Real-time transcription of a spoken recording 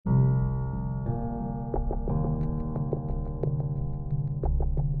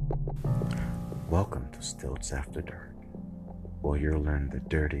Welcome to Stilts After Dark, where you'll learn the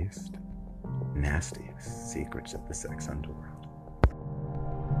dirtiest, nastiest secrets of the sex underworld.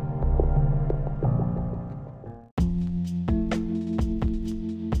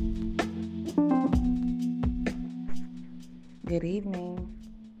 Good evening.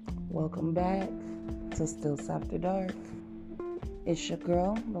 Welcome back to Stilts After Dark. It's your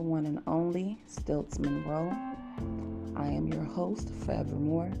girl, the one and only Stilts Monroe. I am your host,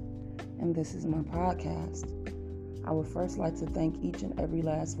 Fabermore, and this is my podcast. I would first like to thank each and every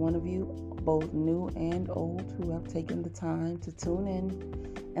last one of you, both new and old, who have taken the time to tune in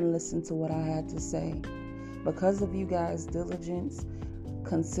and listen to what I had to say. Because of you guys' diligence,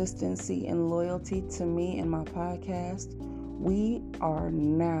 consistency, and loyalty to me and my podcast, we are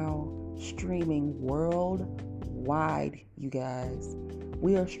now streaming worldwide, you guys.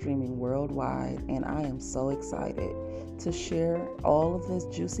 We are streaming worldwide, and I am so excited to share all of this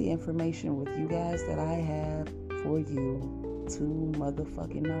juicy information with you guys that I have for you to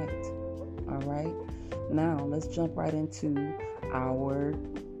motherfucking night. All right? Now, let's jump right into our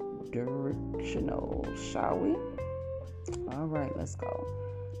directional, shall we? All right, let's go.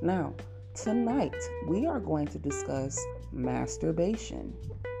 Now, tonight, we are going to discuss masturbation.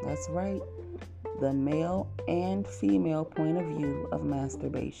 That's right. The male and female point of view of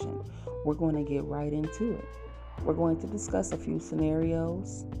masturbation. We're going to get right into it. We're going to discuss a few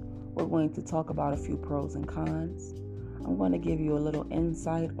scenarios. We're going to talk about a few pros and cons. I'm going to give you a little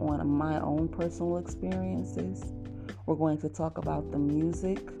insight on my own personal experiences. We're going to talk about the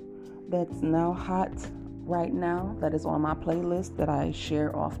music that's now hot right now, that is on my playlist that I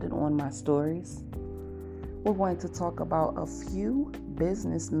share often on my stories. We're going to talk about a few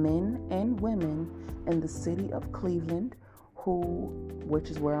businessmen and women in the city of Cleveland,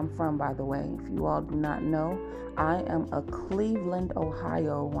 which is where I'm from, by the way. If you all do not know, I am a Cleveland,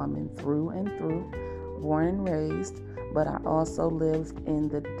 Ohio woman through and through, born and raised, but I also lived in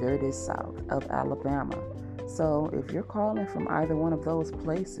the dirty South of Alabama. So if you're calling from either one of those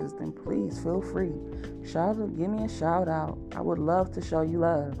places, then please feel free. Give me a shout out. I would love to show you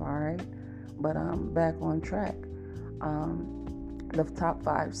love, all right? But I'm back on track. The top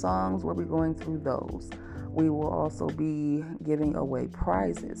 5 songs, we'll be going through those. We will also be giving away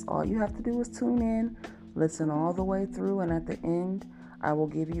prizes. All you have to do is tune in, listen all the way through, and at the end, I will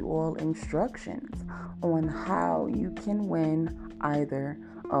give you all instructions on how you can win either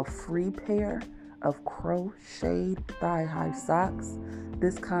a free pair of crocheted thigh-high socks.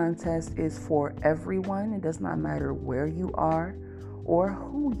 This contest is for everyone. It does not matter where you are or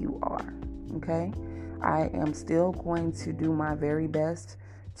who you are, okay? I am still going to do my very best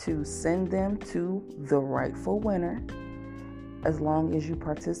to send them to the rightful winner as long as you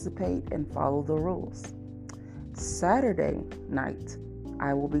participate and follow the rules. Saturday night,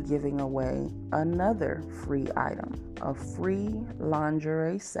 I will be giving away another free item, a free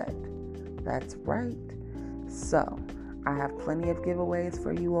lingerie set. That's right. So, I have plenty of giveaways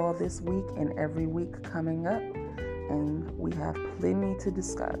for you all this week and every week coming up, and we have plenty to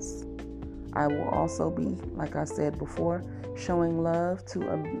discuss. I will also be, like I said before, showing love to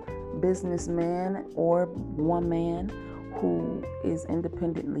a businessman or woman who is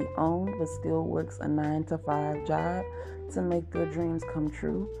independently owned but still works a 9-to-5 job to make their dreams come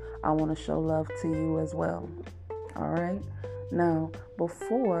true. I want to show love to you as well. All right? Now,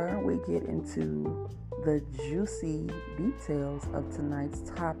 before we get into the juicy details of tonight's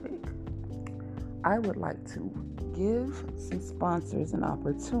topic, I would like to give some sponsors an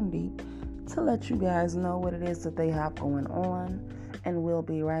opportunity to let you guys know what it is that they have going on, and we'll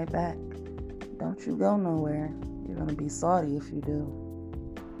be right back. Don't you go nowhere. You're going to be salty if you do.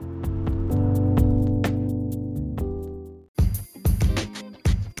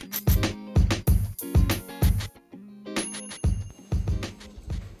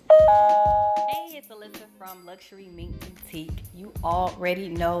 Hey, it's Alyssa from Luxury Mink Boutique. You already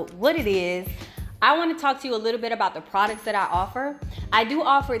know what it is. I want to talk to you a little bit about the products that I offer. I do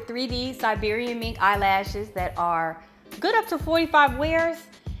offer 3D Siberian mink eyelashes that are good up to 45 wears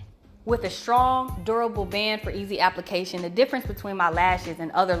with a strong, durable band for easy application. The difference between my lashes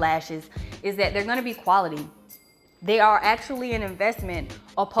and other lashes is that they're going to be quality. They are actually an investment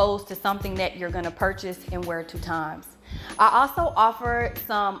opposed to something that you're going to purchase and wear 2 times. I also offer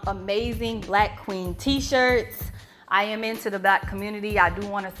some amazing Black Queen t-shirts. I am into the Black community. I do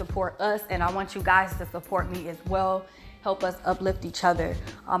want to support us, and I want you guys to support me as well. Help us uplift each other.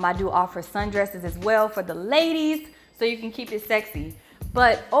 I do offer sundresses as well for the ladies, so you can keep it sexy.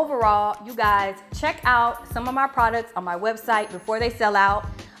 But overall, you guys, check out some of my products on my website before they sell out.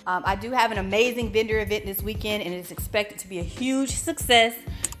 I do have an amazing vendor event this weekend, and it's expected to be a huge success.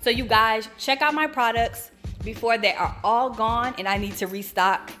 So you guys, check out my products before they are all gone and I need to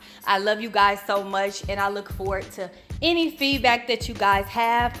restock. I love you guys so much, and I look forward to any feedback that you guys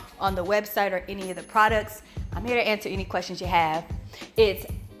have on the website or any of the products. I'm here to answer any questions you have. It's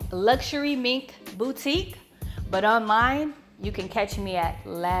Luxury Mink Boutique, but online you can catch me at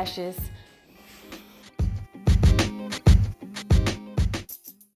Lashes.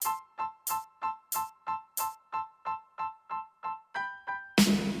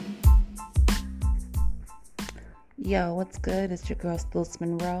 Yo, what's good? It's your girl Stilts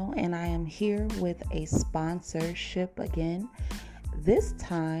Monroe, and I am here with a sponsorship again. This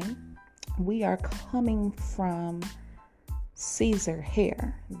time, we are coming from Caesar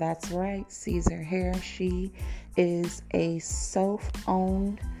Hair. That's right, Caesar Hair. She is a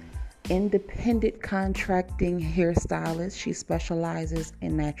self-owned, independent contracting hairstylist. She specializes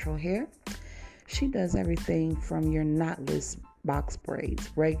in natural hair. She does everything from your knotless box braids,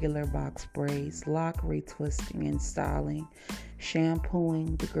 regular box braids, lock retwisting and styling,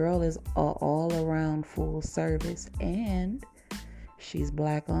 shampooing. The girl is all around full service, and she's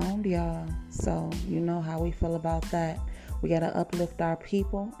black owned, y'all. So you know how we feel about that. We got to uplift our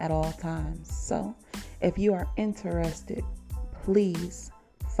people at all times. So if you are interested, please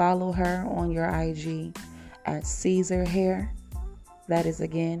follow her on your IG at Caesar Hair. That is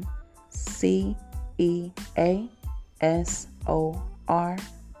again CEASOR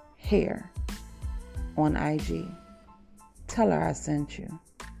Hair on IG. Tell her I sent you.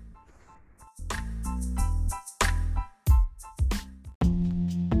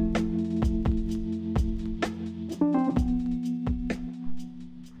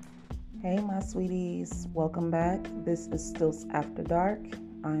 Hey my sweeties, welcome back. This is Stilts After Dark.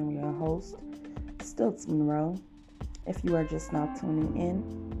 I'm your host, Stilts Monroe. If you are just now tuning in,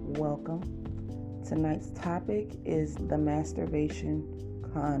 welcome. Tonight's topic is the Masturbation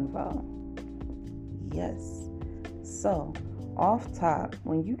Convo. Yes. So, off top,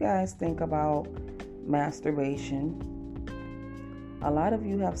 when you guys think about masturbation, a lot of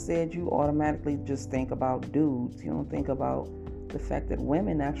you have said you automatically just think about dudes. You don't think about the fact that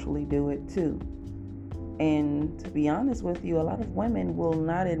women actually do it too. And to be honest with you, a lot of women will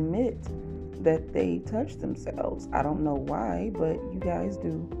not admit that they touch themselves. I don't know why, but you guys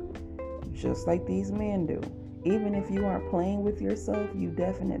do. Just like these men do. Even if you aren't playing with yourself, you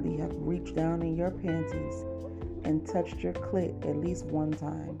definitely have reached down in your panties and touched your clit at least one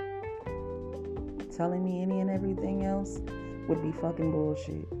time. Telling me any and everything else would be fucking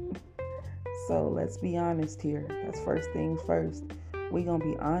bullshit. So let's be honest here. That's first things first. We gonna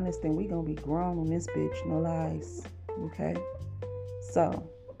be honest and we gonna be grown on this bitch. No lies. Okay? So,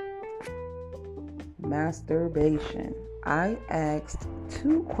 masturbation. I asked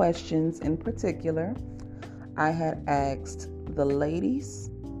 2 questions in particular. I had asked the ladies,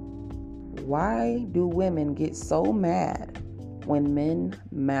 why do women get so mad when men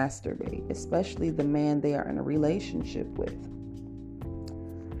masturbate, especially the man they are in a relationship with?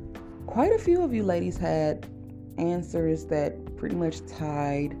 Quite a few of you ladies had answers that pretty much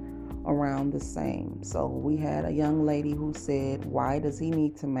tied around the same. So we had a young lady who said, why does he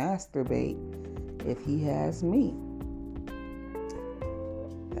need to masturbate if he has me?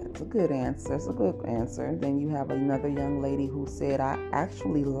 That's a good answer. That's a good answer. Then you have another young lady who said, I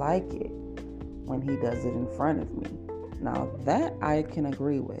actually like it when he does it in front of me. Now that I can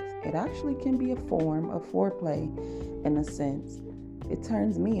agree with. It actually can be a form of foreplay in a sense. It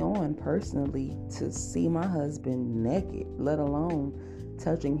turns me on personally to see my husband naked, let alone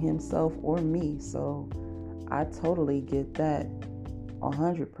touching himself or me. So I totally get that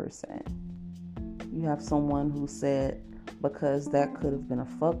 100%. You have someone who said, because that could have been a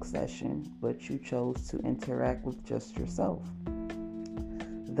fuck session, but you chose to interact with just yourself.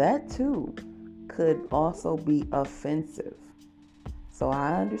 That too could also be offensive. So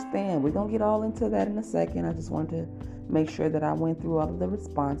I understand. We're going to get all into that in a second. I just want to make sure that I went through all of the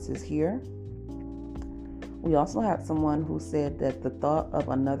responses here. We also had someone who said that the thought of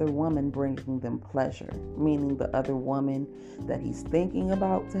another woman bringing them pleasure, meaning the other woman that he's thinking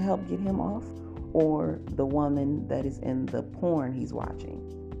about to help get him off, or the woman that is in the porn he's watching,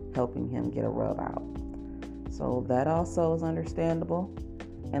 helping him get a rub out. So that also is understandable.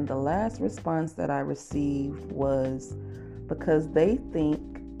 And the last response that I received was because they think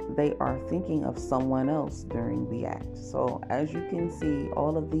they are thinking of someone else during the act. So as you can see,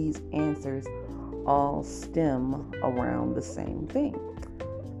 all of these answers all stem around the same thing.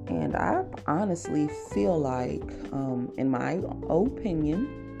 And I honestly feel like, in my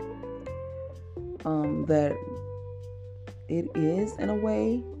opinion, that it is in a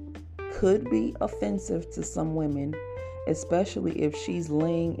way could be offensive to some women especially if she's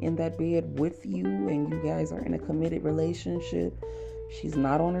laying in that bed with you and you guys are in a committed relationship. She's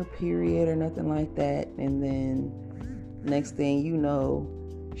not on her period or nothing like that. And then next thing you know,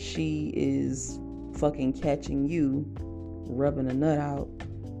 she is fucking catching you rubbing a nut out.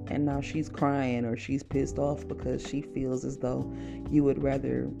 And now she's crying or she's pissed off because she feels as though you would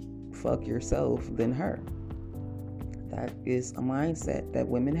rather fuck yourself than her. That is a mindset that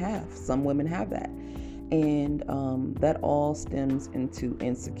women have. Some women have that. And that all stems into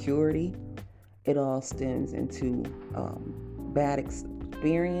insecurity. It all stems into bad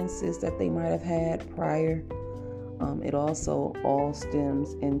experiences that they might have had prior. It also all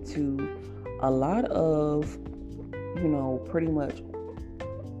stems into a lot of, pretty much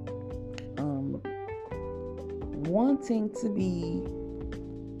wanting to be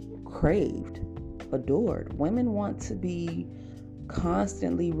craved, adored. Women want to be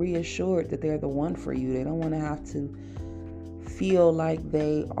constantly reassured that they're the one for you. They don't want to have to feel like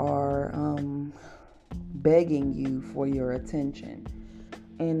they are begging you for your attention.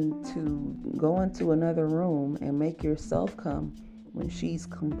 And to go into another room and make yourself come when she's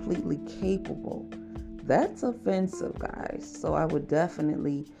completely capable, that's offensive, guys. So I would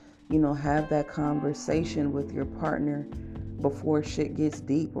definitely, have that conversation with your partner before shit gets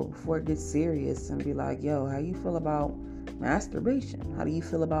deep or before it gets serious, and be like, yo, how you feel about masturbation? How do you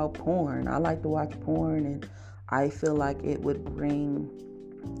feel about porn? I like to watch porn, and I feel like it would bring,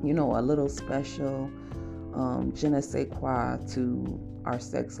 a little special je ne sais quoi to our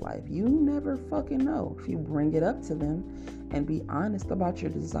sex life. You never fucking know. If you bring it up to them and be honest about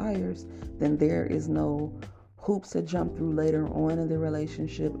your desires, then there is no hoops to jump through later on in the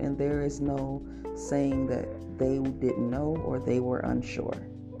relationship, and there is no saying that they didn't know or they were unsure.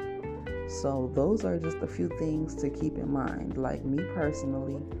 So those are just a few things to keep in mind. Like me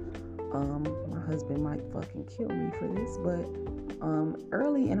personally, my husband might fucking kill me for this, but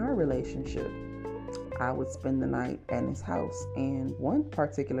early in our relationship, I would spend the night at his house. And one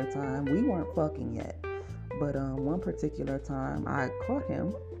particular time, we weren't fucking yet, but one particular time I caught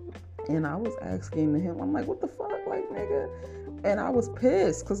him and I was asking him, I'm like, what the fuck, like, nigga? And I was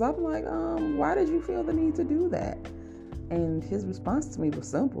pissed because I'm like, why did you feel the need to do that? And his response to me was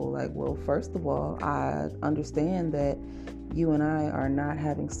simple, like, well, first of all, I understand that you and I are not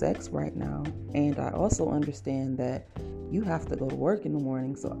having sex right now, and I also understand that you have to go to work in the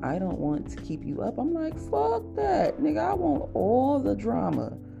morning, so I don't want to keep you up. I'm like, fuck that, nigga, I want all the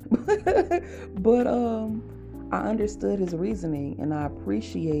drama. But I understood his reasoning, and I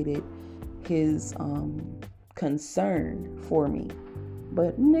appreciated his concern for me.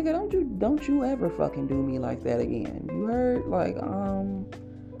 But nigga, don't you ever fucking do me like that again. You heard? Like,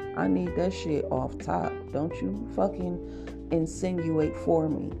 I need that shit off top. Don't you fucking insinuate for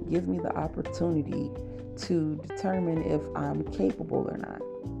me. Give me the opportunity to determine if I'm capable or not.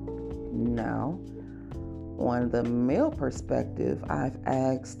 Now, on the male perspective, I've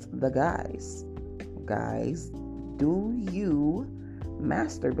asked the guys, do you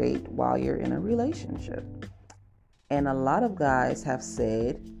masturbate while you're in a relationship? And a lot of guys have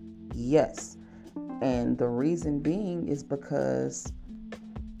said yes. And the reason being is because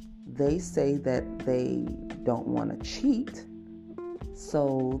they say that they don't want to cheat,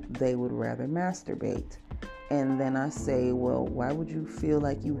 so they would rather masturbate. And then I say, well, why would you feel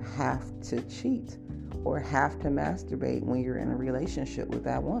like you have to cheat or have to masturbate when you're in a relationship with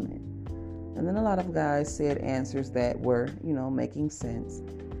that woman? And then a lot of guys said answers that were, making sense.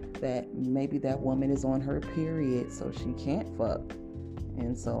 That maybe that woman is on her period, so she can't fuck.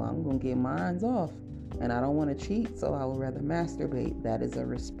 And so I'm going to get mine off. And I don't want to cheat, so I would rather masturbate. That is a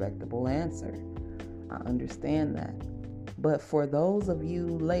respectable answer. I understand that. But for those of you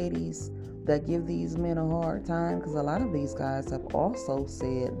ladies that give these men a hard time, because a lot of these guys have also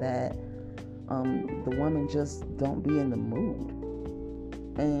said that the woman just don't be in the mood.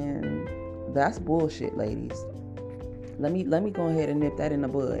 And that's bullshit, ladies. Let me go ahead and nip that in the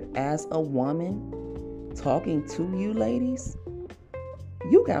bud. As a woman talking to you ladies,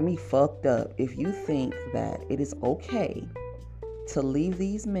 you got me fucked up if you think that it is okay to leave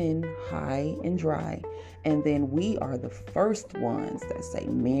these men high and dry, and then we are the first ones that say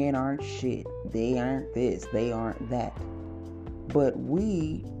men aren't shit, they aren't this, they aren't that, but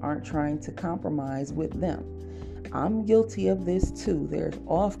we aren't trying to compromise with them. I'm guilty of this too. There's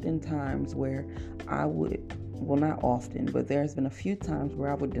often times where I would, well, not often, but there's been a few times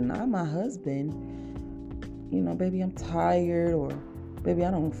where I would deny my husband, baby, I'm tired, or baby,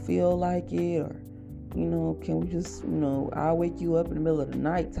 I don't feel like it, or can we just, I'll wake you up in the middle of the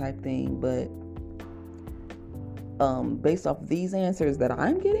night type thing. But based off these answers that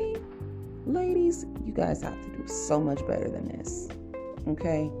I'm getting, Ladies, you guys have to do so much better than this.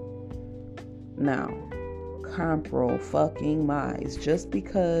 Okay? Now, compromise. Just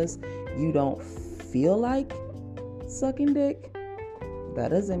because you don't feel like sucking dick, that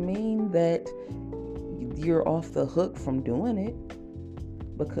doesn't mean that you're off the hook from doing it.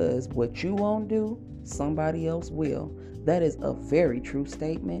 Because what you won't do, somebody else will. That is a very true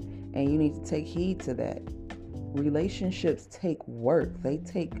statement, and you need to take heed to that. Relationships take work. They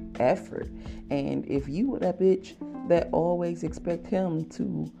take effort. And if you that bitch that always expect him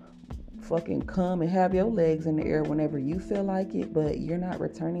to fucking come and have your legs in the air whenever you feel like it, but you're not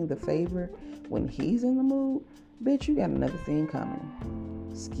returning the favor when he's in the mood, bitch, you got another thing coming.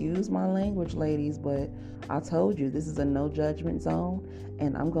 Excuse my language, ladies, but I told you this is a no judgment zone,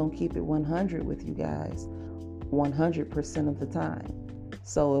 and I'm going to keep it 100 with you guys 100% of the time.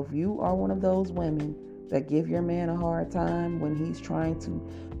 So if you are one of those women that give your man a hard time when he's trying to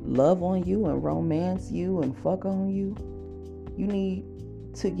love on you and romance you and fuck on you, you need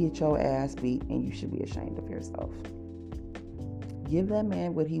to get your ass beat, and you should be ashamed of yourself. Give that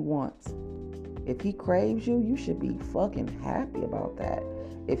man what he wants. If he craves you, you should be fucking happy about that.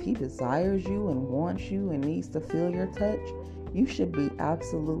 If he desires you and wants you and needs to feel your touch, you should be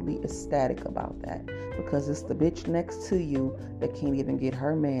absolutely ecstatic about that, because it's the bitch next to you that can't even get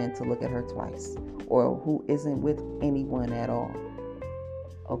her man to look at her twice, or who isn't with anyone at all.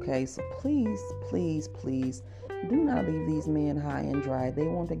 Okay, so please, please, please do not leave these men high and dry. They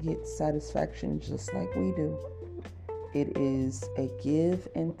want to get satisfaction just like we do. It is a give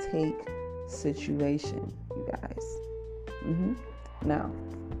and take situation, you guys. Now,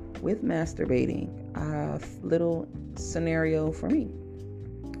 with masturbating, a little scenario for me.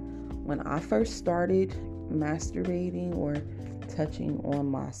 When I first started masturbating or touching on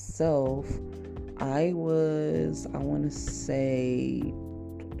myself, I want to say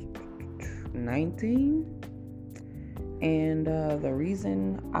 19. And the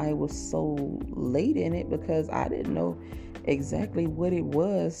reason I was so late in it, because I didn't know exactly what it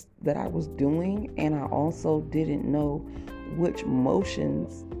was that I was doing, and I also didn't know which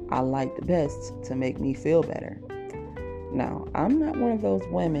motions I liked best to make me feel better. Now, I'm not one of those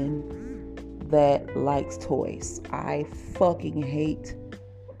women that likes toys. I fucking hate,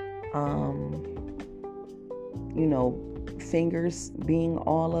 fingers being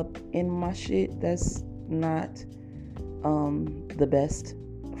all up in my shit. That's not the best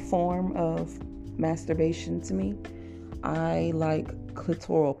form of masturbation to me. I like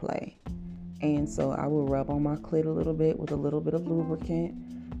clitoral play, and so I will rub on my clit a little bit with a little bit of lubricant,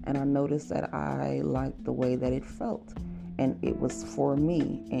 and I noticed that I liked the way that it felt, and it was for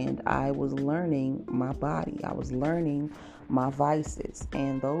me, and I was learning my body. I was learning my vices,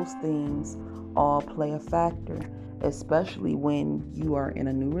 and those things all play a factor, especially when you are in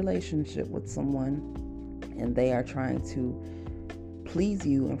a new relationship with someone and they are trying to please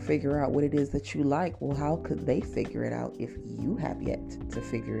you and figure out what it is that you like. Well, how could they figure it out if you have yet to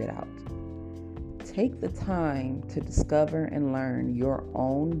figure it out? Take the time to discover and learn your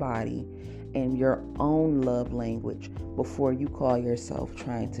own body and your own love language before you call yourself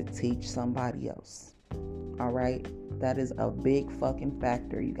trying to teach somebody else. All right? That is a big fucking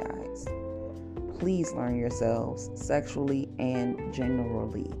factor, you guys. Please learn yourselves sexually and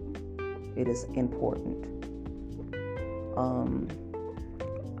generally. It is important.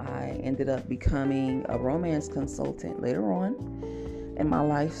 I ended up becoming a romance consultant later on in my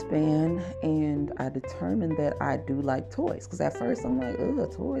lifespan, and I determined that I do like toys. Because at first I'm like,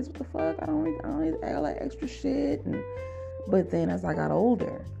 ugh, toys, what the fuck? I don't need all that extra shit. But then as I got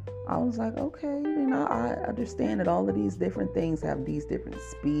older, I was like, okay, I understand that all of these different things have these different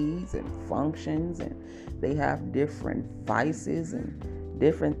speeds and functions, and they have different vices and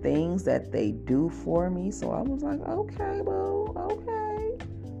different things that they do for me. So I was like, okay, boo, okay.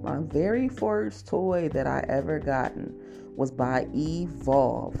 My very first toy that I ever gotten was by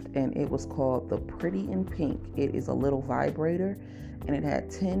Evolved, and it was called the Pretty in Pink. It is a little vibrator, and it had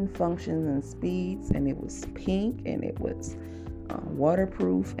 10 functions and speeds, and it was pink, and it was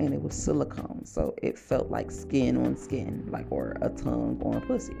waterproof, and it was silicone, so it felt like skin on skin, or a tongue on a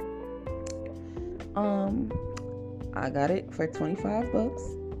pussy. I got it for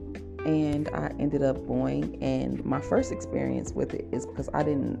 $25, and I ended up going, and my first experience with it is because I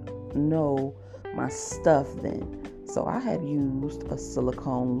didn't know my stuff then. So I had used a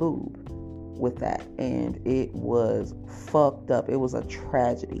silicone lube with that, and it was fucked up. It was a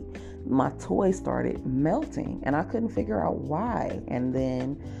tragedy. My toy started melting, and I couldn't figure out why. And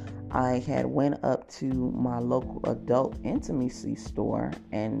then I had went up to my local adult intimacy store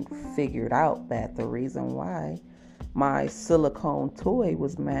and figured out that the reason why my silicone toy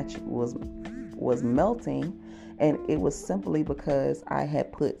was melting, and it was simply because I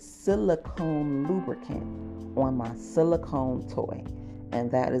had put silicone lubricant on my silicone toy,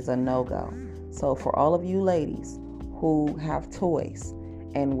 and that is a no-go. So for all of you ladies who have toys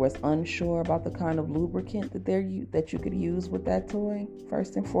and was unsure about the kind of lubricant that you could use with that toy,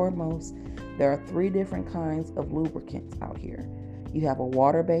 first and foremost, there are 3 different kinds of lubricants out here. You have a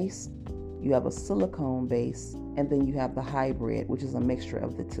water base, you have a silicone base, and then you have the hybrid, which is a mixture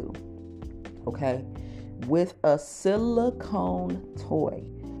of the 2. Okay? With a silicone toy,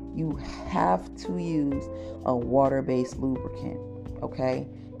 you have to use a water-based lubricant. Okay?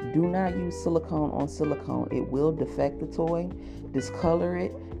 Do not use silicone on silicone. It will defect the toy, discolor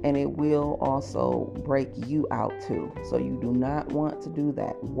it, and it will also break you out too. So you do not want to do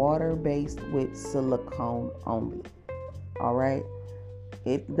that. Water-based with silicone only. All right?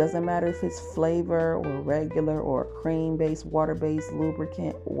 It doesn't matter if it's flavor or regular or cream-based, water-based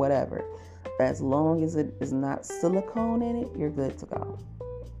lubricant, whatever. As long as it is not silicone in it, you're good to go.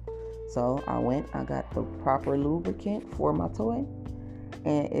 So I got the proper lubricant for my toy.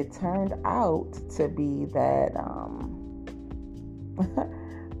 And it turned out to be that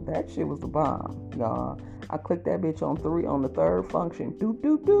that shit was the bomb, y'all. I clicked that bitch on the 3rd function, doop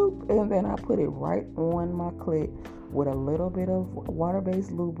doop doop, and then I put it right on my clit with a little bit of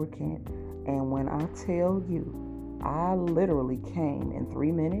water-based lubricant. And when I tell you, I literally came in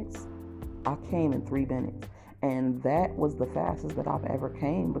 3 minutes. I came in 3 minutes, and that was the fastest that I've ever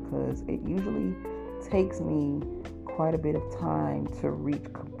came, because it usually takes me quite a bit of time to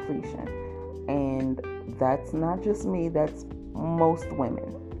reach completion. And that's not just me, that's most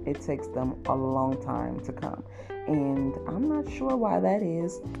women. It takes them a long time to come, and I'm not sure why that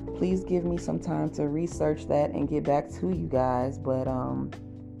is. Please give me some time to research that and get back to you guys, but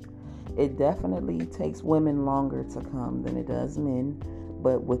it definitely takes women longer to come than it does men.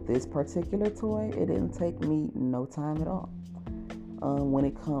 But with this particular toy, it didn't take me no time at all. When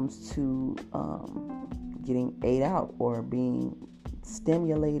it comes to getting ate out or being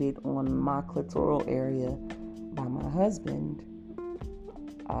stimulated on my clitoral area by my husband,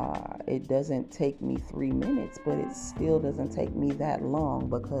 it doesn't take me 3 minutes, but it still doesn't take me that long,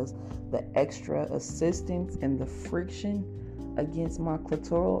 because the extra assistance and the friction against my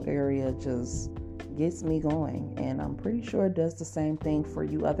clitoral area just gets me going. And I'm pretty sure it does the same thing for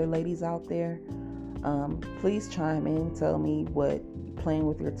you other ladies out there. Please chime in, tell me what playing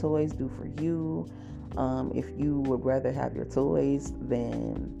with your toys do for you. If you would rather have your toys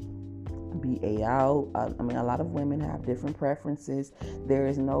than be ate out. I mean, a lot of women have different preferences. There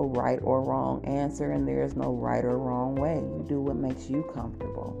is no right or wrong answer, and there is no right or wrong way. You do what makes you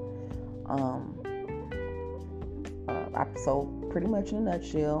comfortable. So pretty much in a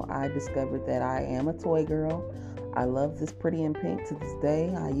nutshell, I discovered that I am a toy girl. I love this Pretty in Pink to this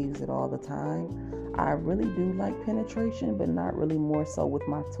day. I use it all the time. I really do like penetration, but not really more so with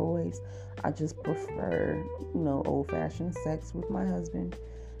my toys. I just prefer, old-fashioned sex with my husband.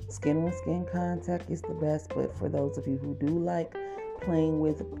 Skin-on-skin contact is the best, but for those of you who do like playing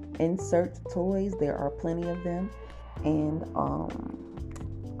with insert toys, there are plenty of them. And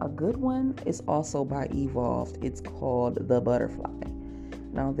a good one is also by Evolved. It's called the Butterfly.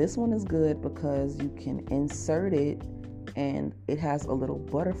 Now this one is good because you can insert it, and it has a little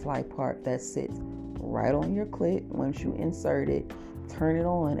butterfly part that sits right on your clit. Once you insert it, turn it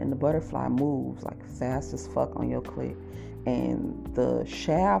on, and the butterfly moves like fast as fuck on your clit. And the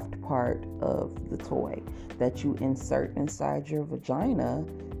shaft part of the toy that you insert inside your vagina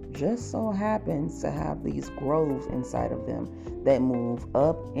just so happens to have these grooves inside of them that move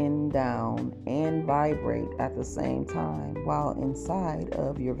up and down and vibrate at the same time while inside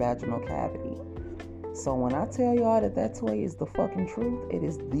of your vaginal cavity. So when I tell y'all that toy is the fucking truth, it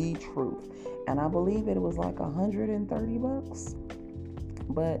is the truth. And I believe it was like $130.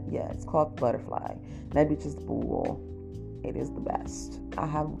 But yeah, it's called Butterfly. That bitch is the bull. It is the best. I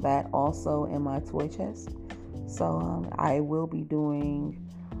have that also in my toy chest. So I will be doing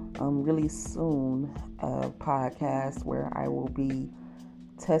really soon a podcast where I will be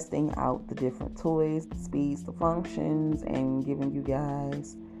testing out the different toys, the speeds, the functions, and giving you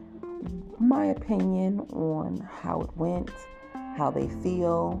guys my opinion on how it went, how they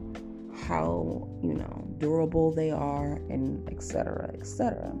feel, how, durable they are, and etc.,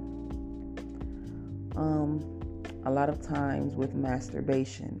 etc. A lot of times with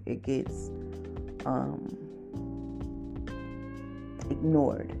masturbation, it gets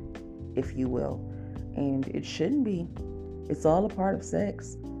ignored, if you will, and it shouldn't be. It's all a part of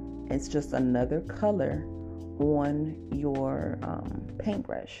sex. It's just another color on your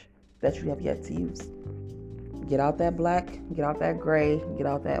paintbrush that you have yet to use. Get out that black, get out that gray, get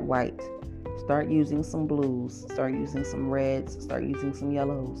out that white. Start using some blues, start using some reds, start using some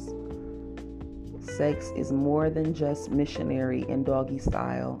yellows. Sex is more than just missionary and doggy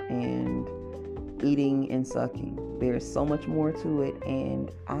style and eating and sucking. There's so much more to it,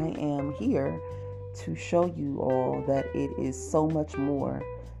 and I am here to show you all that it is so much more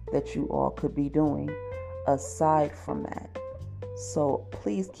that you all could be doing aside from that. So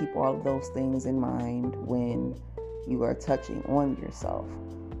please keep all of those things in mind when you are touching on yourself.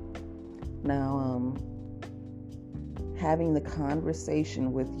 Now, having the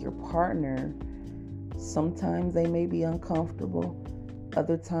conversation with your partner, sometimes they may be uncomfortable.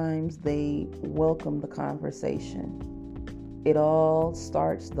 Other times they welcome the conversation. It all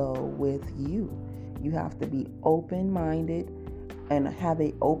starts though with you. You have to be open-minded and have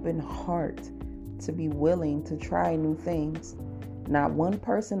an open heart to be willing to try new things. Not one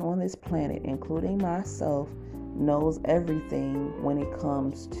person on this planet, including myself, knows everything when it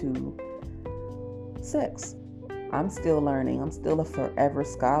comes to sex. I'm still learning. I'm still a forever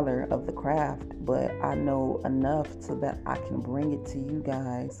scholar of the craft, but I know enough so that I can bring it to you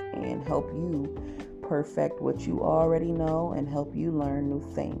guys and help you perfect what you already know and help you learn new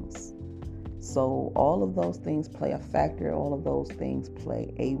things. So all of those things play a factor. All of those things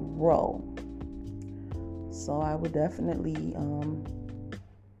play a role. So I would definitely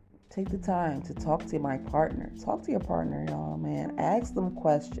take the time to talk to my partner. Talk to your partner, y'all, man. Ask them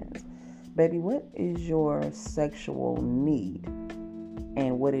questions. Baby, what is your sexual need?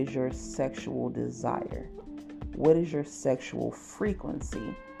 And what is your sexual desire? What is your sexual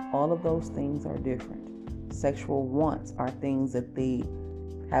frequency? All of those things are different. Sexual wants are things that they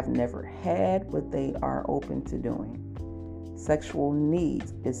have never had, but they are open to doing. Sexual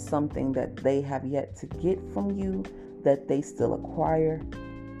needs is something that they have yet to get from you that they still acquire.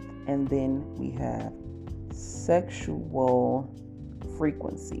 And then we have sexual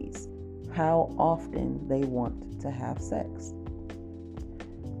frequencies, how often they want to have sex.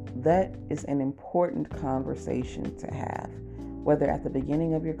 That is an important conversation to have. Whether at the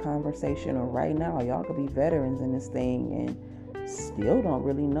beginning of your conversation or right now, y'all could be veterans in this thing and still don't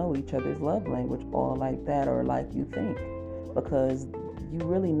really know each other's love language all like that or like you think. Because you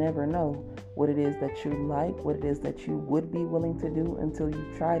really never know what it is that you like, what it is that you would be willing to do until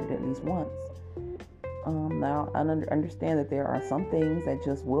you've tried it at least once. Now, I understand that there are some things that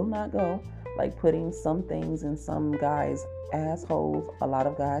just will not go, like putting some things in some guys' assholes. A lot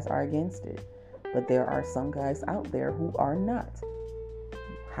of guys are against it, but there are some guys out there who are not.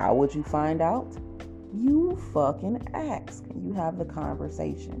 How would you find out? You fucking ask. You have the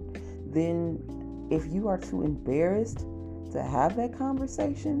conversation. Then, if you are too embarrassed to have that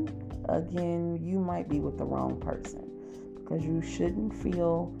conversation, again, you might be with the wrong person, because you shouldn't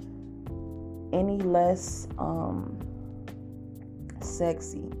feel any less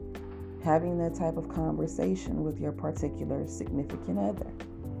sexy having that type of conversation with your particular significant other.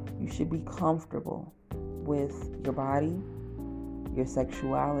 You should be comfortable with your body, your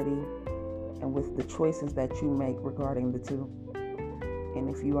sexuality, and with the choices that you make regarding the two. And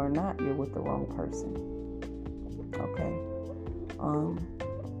if you are not, you're with the wrong person. Okay?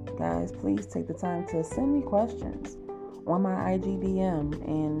 Guys, please take the time to send me questions on my IG DM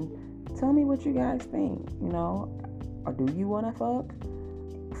and tell me what you guys think. Or do you want to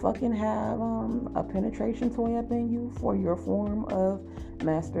fucking have a penetration toy up in you for your form of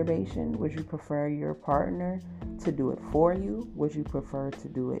masturbation? Would you prefer your partner to do it for you? Would you prefer to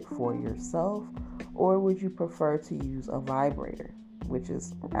do it for yourself? Or would you prefer to use a vibrator, which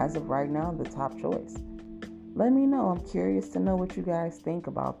is, as of right now, the top choice? Let me know. I'm curious to know what you guys think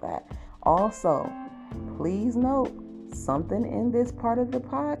about that. Also, please note, something in this part of the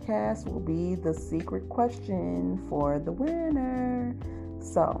podcast will be the secret question for the winner.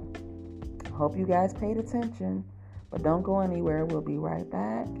 So, hope you guys paid attention, but don't go anywhere. We'll be right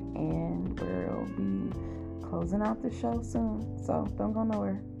back, and we'll be closing out the show soon. So, don't go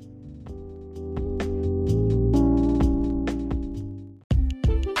nowhere.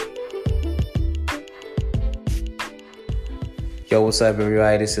 Yo, what's up,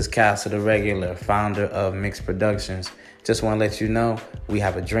 everybody? This is Castle the Regular, founder of Mixed Productions. Just want to let you know, we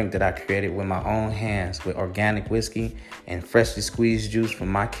have a drink that I created with my own hands with organic whiskey and freshly squeezed juice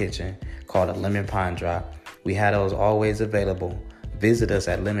from my kitchen called a Lemon Pine Drop. We have those always available. Visit us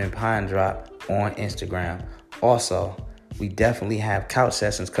at Lemon Pine Drop on Instagram. Also, we definitely have couch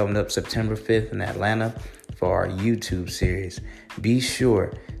sessions coming up September 5th in Atlanta for our YouTube series. Be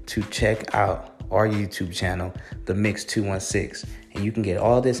sure to check out our YouTube channel, The Mix 216, and you can get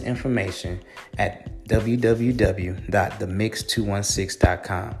all this information at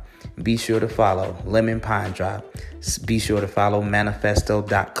www.themix216.com. Be sure to follow Lemon Pine Drop. Be sure to follow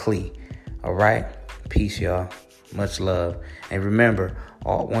manifesto.cle. All right? Peace, y'all. Much love. And remember,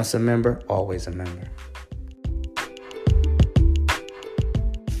 once a member, always a member.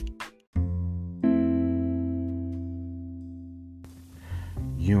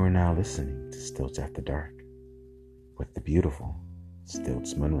 You are now listening to Stilts After Dark with the beautiful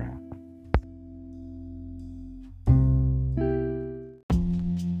Stilts Monroe.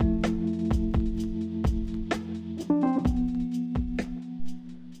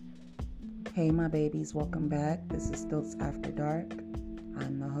 Hey, my babies, welcome back. This is Stilts After Dark.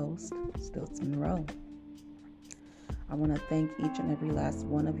 I'm the host, Stilts Monroe. I want to thank each and every last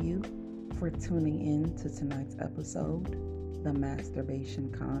one of you for tuning in to tonight's episode, the Masturbation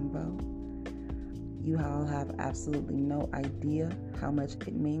Convo. You all have absolutely no idea how much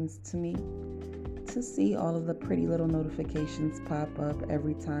it means to me to see all of the pretty little notifications pop up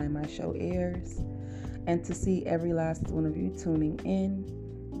every time my show airs, and to see every last one of you tuning in,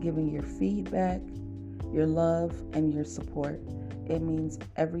 giving your feedback, your love, and your support. It means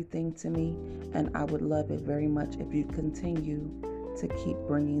everything to me, and I would love it very much if you continue to keep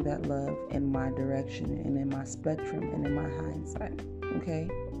bringing that love in my direction and in my spectrum and in my hindsight. Okay?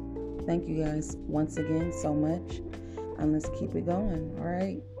 Thank you guys once again so much, and let's keep it going. All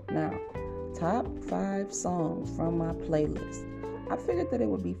right? Now, top 5 songs from my playlist. I figured that it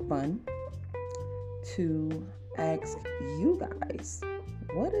would be fun to ask you guys,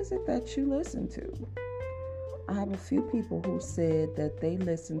 what is it that you listen to? I have a few people who said that they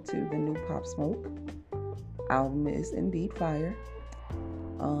listen to the new Pop Smoke album. Is indeed fire.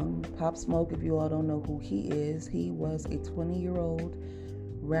 Pop Smoke, if you all don't know who he is, he was a 20-year-old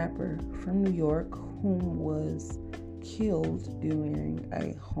rapper from New York whom was killed during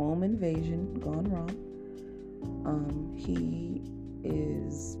a home invasion gone wrong. He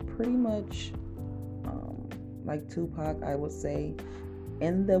is pretty much like Tupac, I would say,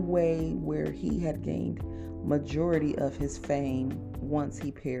 in the way where he had gained majority of his fame once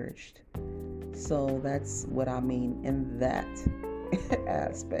he perished. So that's what I mean in that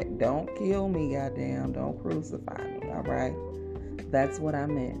aspect. Don't kill me, goddamn. Don't crucify me, all right? That's what I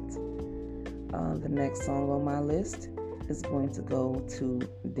meant. The next song on my list is going to go to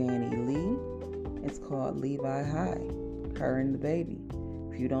Danny Lee. It's called Levi High, her and the baby.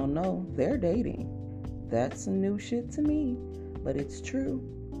 If you don't know, they're dating. That's some new shit to me, but it's true.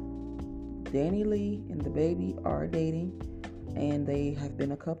 Danny Lee and the baby are dating, and they have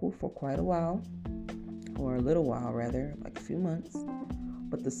been a couple for quite a while, or a little while rather, like a few months.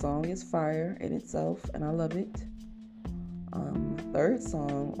 But the song is fire in itself, and I love it. Third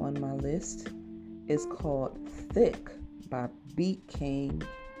song on my list is called Thick by Beat King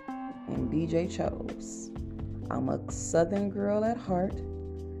and DJ Chose. I'm a Southern girl at heart,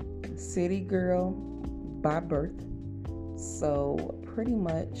 city girl by birth. So pretty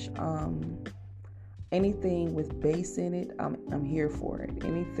much anything with bass in it, I'm here for it.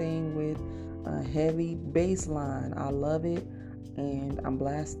 Anything with a heavy bass line, I love it, and I'm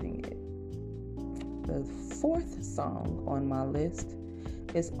blasting it. The fourth song on my list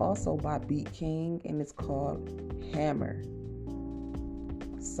is also by Beat King, and it's called Hammer.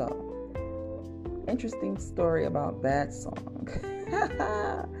 So, interesting story about that song.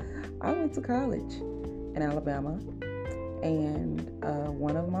 I went to college in Alabama, and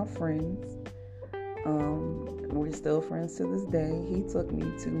one of my friends, we're still friends to this day, he took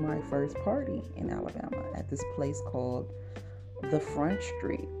me to my first party in Alabama at this place called the Front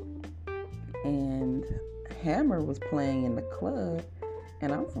Street, and Hammer was playing in the club,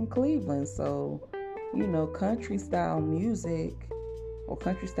 and I'm from Cleveland, so you know, country style music or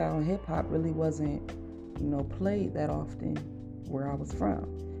country style hip hop really wasn't, you know, played that often where I was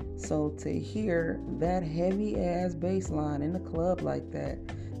from. So to hear that heavy ass bass line in the club like that,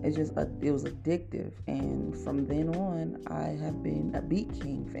 it was addictive. And from then on, I have been a Beat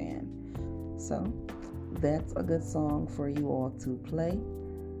King fan. So that's a good song for you all to play.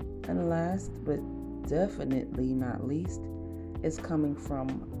 And last but definitely not least, is coming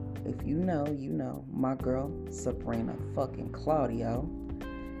from, if you know, you know, my girl Sabrina fucking Claudio.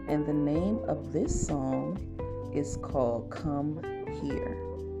 And the name of this song is called Come Here.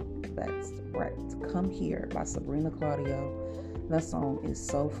 That's right, Come Here by Sabrina Claudio. That song is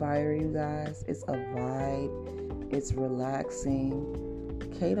so fire, you guys. It's a vibe. It's relaxing.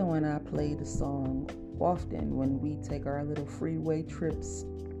 Kato and I play the song often when we take our little freeway trips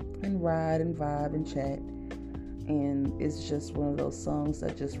and ride and vibe and chat. And it's just one of those songs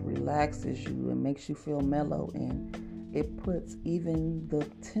that just relaxes you and makes you feel mellow. And it puts even the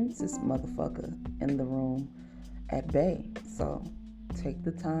tensest motherfucker in the room at bay. So take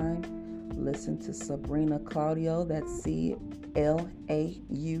the time, listen to Sabrina Claudio, that's Claudio,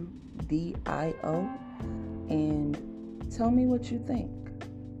 and tell me what you think.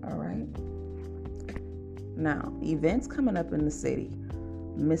 All right. Now, events coming up in the city.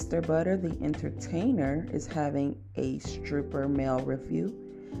 Mr. Butter, the entertainer, is having a stripper male review.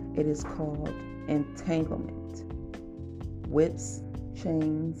 It is called Entanglement, Whips,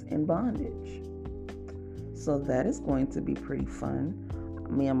 Chains, and Bondage. So that is going to be pretty fun.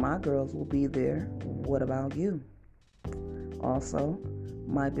 Me and my girls will be there. What about you? Also,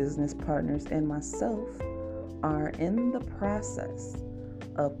 my business partners and myself are in the process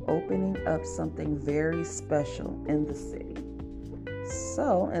of opening up something very special in the city.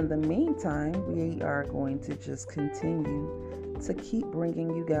 So, in the meantime, we are going to just continue to keep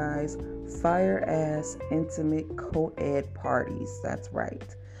bringing you guys fire-ass intimate co-ed parties. That's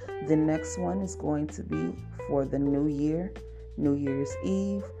right. The next one is going to be for the new year, New Year's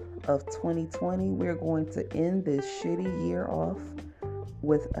Eve of 2020. We're going to end this shitty year off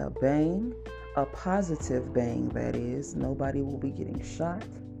with a bang, a positive bang, that is. Nobody will be getting shot.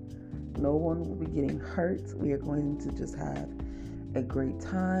 No one will be getting hurt. We are going to just have a great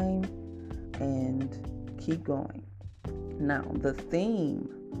time and keep going. Now, the theme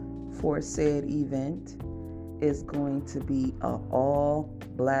for said event is going to be an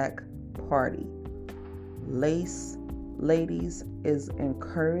all-black party. Ladies is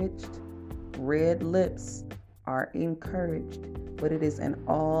encouraged. Red lips are encouraged, but it is an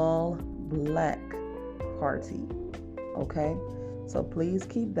all-black party. Okay? So please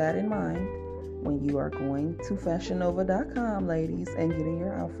keep that in mind when you are going to fashionnova.com, ladies, and getting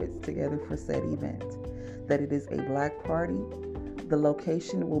your outfits together for said event. That it is a black party. The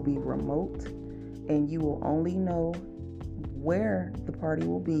location will be remote, and you will only know where the party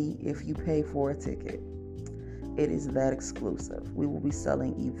will be if you pay for a ticket. It is that exclusive. We will be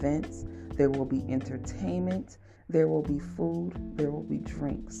selling events. There will be entertainment. There will be food. There will be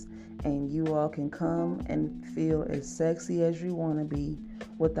drinks. And you all can come and feel as sexy as you want to be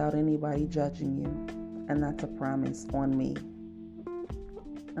without anybody judging you. And that's a promise on me.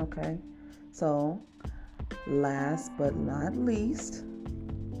 Okay? So, last but not least,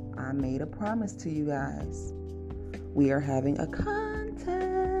 I made a promise to you guys. We are having a contest.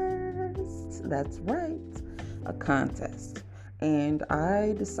 That's right, a contest. And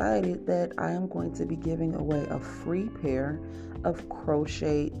I decided that I am going to be giving away a free pair of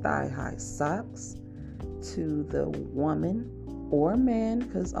crochet thigh-high socks to the woman or man,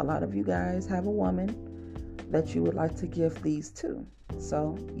 because a lot of you guys have a woman that you would like to give these to.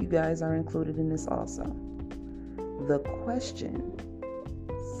 So you guys are included in this also. The question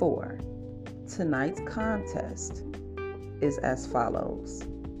for tonight's contest is as follows.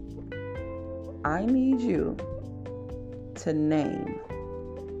 I need you to name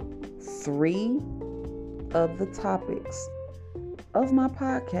 3 of the topics of my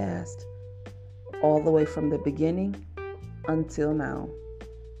podcast all the way from the beginning until now.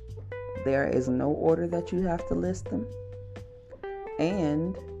 There is no order that you have to list them.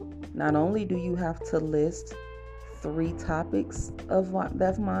 And not only do you have to list 3 topics of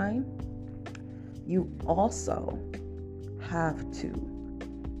mine, you also have to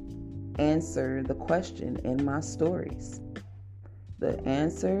answer the question in my stories. The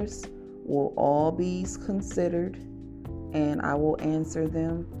answers will all be considered, and I will answer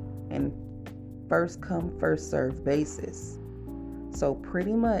them in first come, first serve basis. So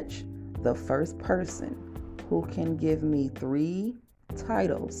pretty much the first person who can give me 3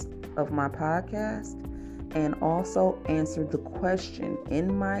 titles of my podcast and also answer the question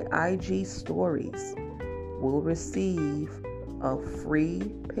in my IG stories will receive a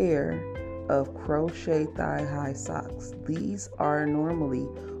free pair of crochet thigh-high socks. These are normally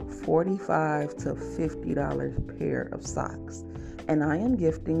 $45 to $50 pair of socks, and I am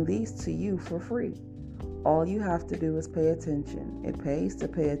gifting these to you for free. All you have to do is pay attention. It pays to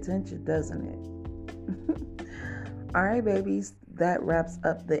pay attention, doesn't it? All right, babies, that wraps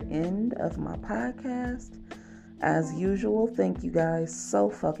up the end of my podcast. As usual, thank you guys so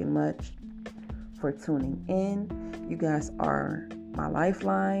fucking much for tuning in. You guys are my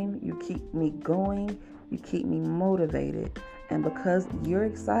lifeline. You keep me going. You keep me motivated. And because you're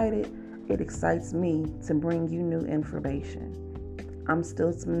excited, it excites me to bring you new information. I'm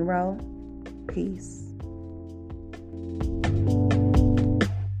Stilts Monroe. Peace.